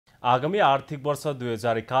आगामी आर्थिक वर्ष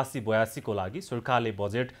 2081-82 को लागि सरकारले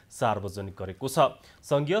बजेट सार्वजनिक गरेको छ।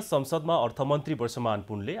 संघीय संसदमा अर्थमन्त्री वर्षमान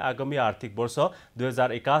पुनले आगामी आर्थिक वर्ष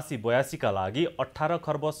 2081-82 का लागि 18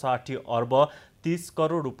 खर्ब 60 अर्ब 30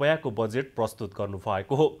 करोड रुपैयाँको बजेट प्रस्तुत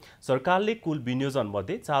गर्नुभएको हो। सरकारले कुल विनियोजन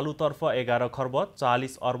मध्ये चालुतर्फ 11 खर्ब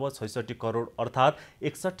 40 अर्ब 66 करोड अर्थात्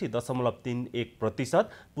 61.31%,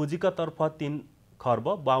 पुँजीगततर्फ 3 खर्ब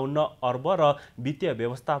 52 अर्ब र वित्तीय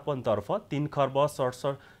व्यवस्थापनतर्फ 3 खर्ब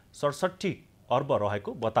 67 अर्ब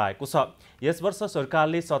रहेको बताएको छ। यस वर्ष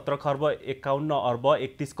सरकारले 17 खर्ब 51 अर्ब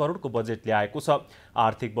 31 करोडको बजेट ल्याएको छ।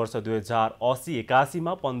 आर्थिक वर्ष 2080-81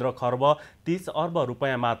 मा 15 खर्ब 30 अर्ब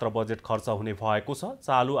रुपैयाँ मात्र बजेट खर्च हुने भएको छ।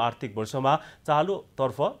 चालु आर्थिक वर्षमा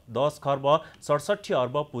चालुतर्फ 10 खर्ब 67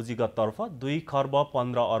 अर्ब, पुँजीगततर्फ 2 खर्ब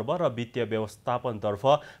 15 अर्ब र वित्तीय व्यवस्थापनतर्फ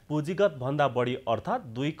पुँजीगत भन्दा बढी अर्थात्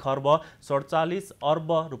 2 खर्ब 47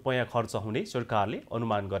 अर्ब रुपैयाँ खर्च हुने सरकारले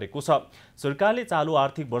अनुमान गरेको छ। सरकारले चालु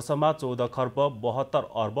आर्थिक वर्षमा 14 खर्ब 72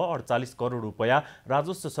 अर्ब 48 करोड रुपैयाँ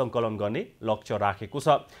राजस्व सङ्कलन गर्ने लक्ष्य राखेको छ।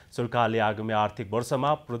 सरकारले आगामी आर्थिक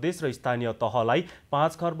वर्षमा प्रदेश र स्थानीय तहलाई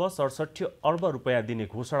 5 खर्ब 67 अर्ब रुपैयाँ दिने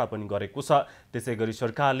घोषणा पनि गरेको छ। त्यसैगरी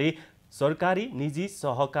सरकारले सरकारी, निजी,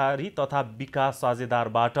 सहकारी तथा विकास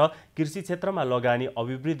साझेदारबाट कृषि क्षेत्रमा लगानी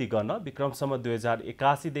अभिवृद्धि गर्न विक्रमसम्म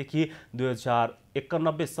 2081 देखि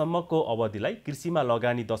 2091 सम्मको अवधिलाई कृषिमा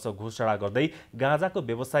लगानी दशक घोषणा गर्दै गाँजाको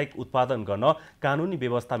व्यावसायिक उत्पादन गर्न कानुनी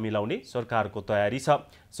व्यवस्था मिलाउने सरकारको तयारी छ।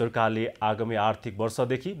 सरकारले आगामी आर्थिक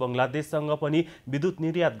वर्षदेखि बङ्गलादेशसँग पनि विद्युत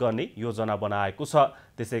निर्यात गर्ने योजना बनाएको छ।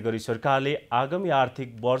 त्यसैगरी सरकारले आगामी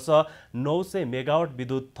आर्थिक वर्ष 900 मेगावाट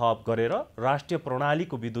विद्युत थप गरेर राष्ट्रिय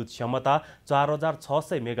प्रणालीको विद्युत क्षमता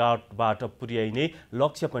 4600 मेगावाटबाट पुर्याइने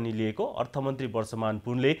लक्ष्य पनि लिएको अर्थमन्त्री वर्षमान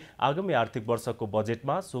पुनले आगामी आर्थिक वर्षको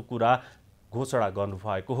बजेटमा सो कुरा घोषणा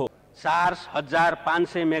गर्नुभएको हो।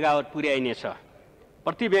 4500 मेगावाट पुर्याइनेछ।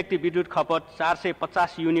 प्रति व्यक्ति विद्युत खपत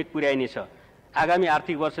 450 युनिट पुर्याइनेछ। आगामी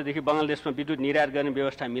आर्थिक वर्षदेखि बङ्गलादेशमा विद्युत निर्यात गर्ने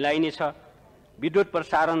व्यवस्था मिलाइनेछ। विद्युत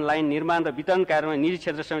प्रसारण लाइन निर्माण र वितरण कार्यमा निजी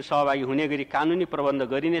क्षेत्रसँग सहभागी हुने गरी कानुनी प्रबन्ध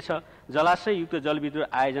गरिनेछ। जलाशययुक्त जलविद्युत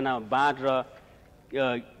आयोजना बाँड र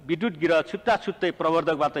विद्युत गृह छुट्टा छुट्टै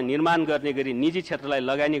प्रवर्धकबाट निर्माण गर्ने गरी निजी क्षेत्रलाई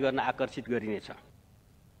लगानी गर्न आकर्षित गरिनेछ।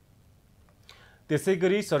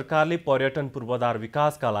 त्यसैगरी सरकारले पर्यटन पूर्वाधार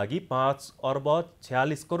विकासका लागि 5 अर्ब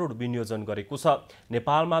 46 करोड विनियोजन गरेको छ।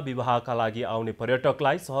 नेपालमा विवाहका लागि आउने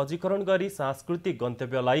पर्यटकलाई सहजीकरण गरी सांस्कृतिक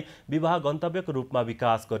गन्तव्यलाई विवाह गन्तव्यको रूपमा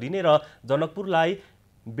विकास गरिने र जनकपुरलाई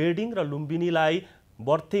बेडिङ र लुम्बिनीलाई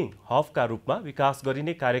बर्थिङ हबका रूपमा विकास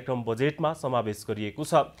गरिने कार्यक्रम बजेटमा समावेश गरिएको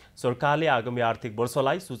छ। सरकारले आगामी आर्थिक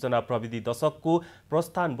वर्षलाई सूचना प्रविधि दशकको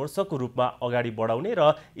प्रस्थान वर्षको रूपमा अगाडि बढाउने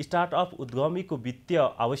र स्टार्टअप उद्यमीको वित्तीय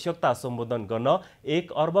आवश्यकता सम्बोधन गर्न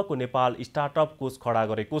 1 अर्बको नेपाल स्टार्टअप कोष खडा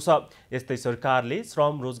गरेको छ। यस्तै सरकारले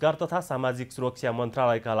श्रम, रोजगार तथा सामाजिक सुरक्षा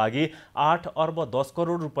मन्त्रालयका लागि 8 अर्ब 10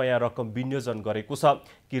 करोड रुपैयाँ रकम विनियोजन गरेको छ।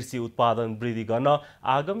 कृषि उत्पादन वृद्धि गर्न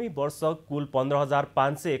आगामी वर्ष कुल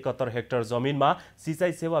 15,571 हेक्टर जमिनमा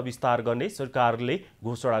सिंचाई सेवा विस्तार गर्ने सरकारले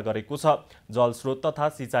घोषणा गरेको छ। जलस्रोत तथा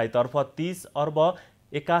सिंचाईतर्फ 30 अर्ब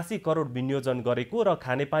 81 करोड विनियोजन गरेको र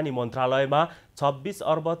खानेपानी मन्त्रालयमा 26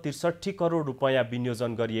 अर्ब 63 करोड रुपैयाँ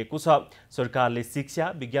विनियोजन गरिएको छ। सरकारले शिक्षा,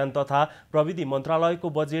 विज्ञान तथा प्रविधि मन्त्रालयको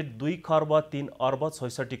बजेट 2 खर्ब 3 अर्ब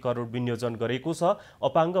 66 करोड विनियोजन गरेको छ।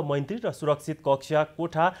 अपाङ्ग मैत्री र सुरक्षित कक्षा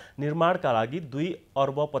कोठा निर्माणका लागि 2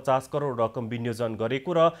 अर्ब 50 करोड रकम विनियोजन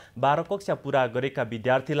गरेको र 12 कक्षा पूरा गरेका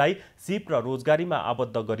विद्यार्थीलाई सिप र रोजगारीमा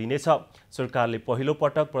आबद्ध गरिनेछ। सरकारले पहिलो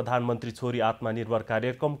पटक प्रधानमन्त्री छोरी आत्मनिर्भर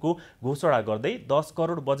कार्यक्रमको घोषणा गर्दै 10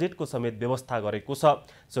 करोड बजेटको समेत व्यवस्था गरेको छ।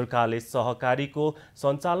 सरकारले सहकारीको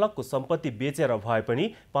सञ्चालकको सम्पत्ति बेचेर भए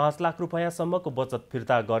पनि 5 लाख रुपैयाँसम्मको बचत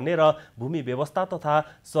फिर्ता गर्ने र भूमि व्यवस्था तथा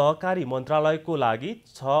सहकारी मन्त्रालयको लागि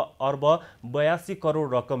 6 अर्ब 82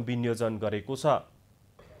 करोड रकम विनियोजन गरेको छ।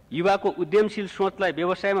 युवाको उद्यमशील सोचलाई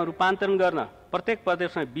व्यवसायमा रूपान्तरण गर्न प्रत्येक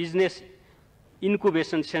प्रदेशमा बिजनेस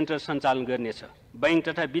इन्कुबेसन सेन्टर सञ्चालन गर्नेछ। बैंक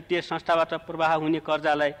तथा वित्तीय संस्थाबाट प्रवाह हुने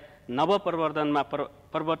कर्जालाई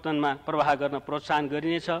नवप्रवर्तनमा प्रवाह गर्न प्रोत्साहन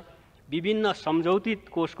गरिनेछ। विभिन्न सम्झौती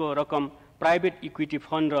कोषको रकम प्राइभेट इक्विटी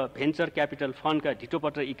फन्ड र भेन्चर क्यापिटल फन्डका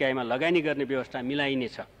ढिटोपत्र इकाइमा लगानी गर्ने व्यवस्था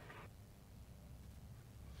मिलाइनेछ।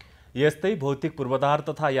 यस्तै भौतिक पूर्वाधार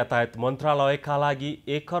तथा यातायात मन्त्रालयका लागि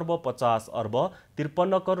 1 खर्ब 50 अर्ब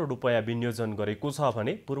 53 करोड रुपैयाँ विनियोजन गरेको छ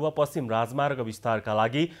भने पूर्व पश्चिम राजमार्ग विस्तारका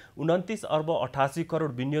लागि 29 अर्ब 88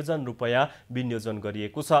 करोड विनियोजन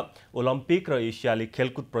गरिएको छ। ओलम्पिक र एसियाली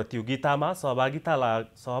खेलकुद प्रतियोगितामा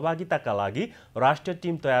सहभागिताका लागि राष्ट्रिय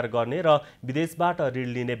टिम तयार गर्ने र विदेशबाट ऋण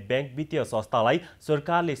लिने बैंक वित्तीय संस्थालाई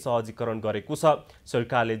सरकारले सहजीकरण गरेको छ।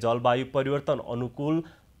 सरकारले जलवायु परिवर्तन अनुकूल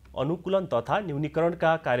अनुकूलन तथा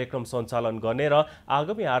न्यूनीकरणका कार्यक्रम सञ्चालन गर्ने र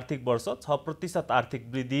आगामी आर्थिक वर्ष 6% आर्थिक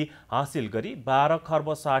वृद्धि हासिल गरी 12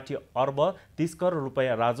 खर्ब 60 अर्ब 30 करोड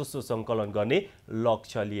रुपैयाँ राजस्व सङ्कलन गर्ने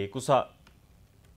लक्ष्य लिएको छ।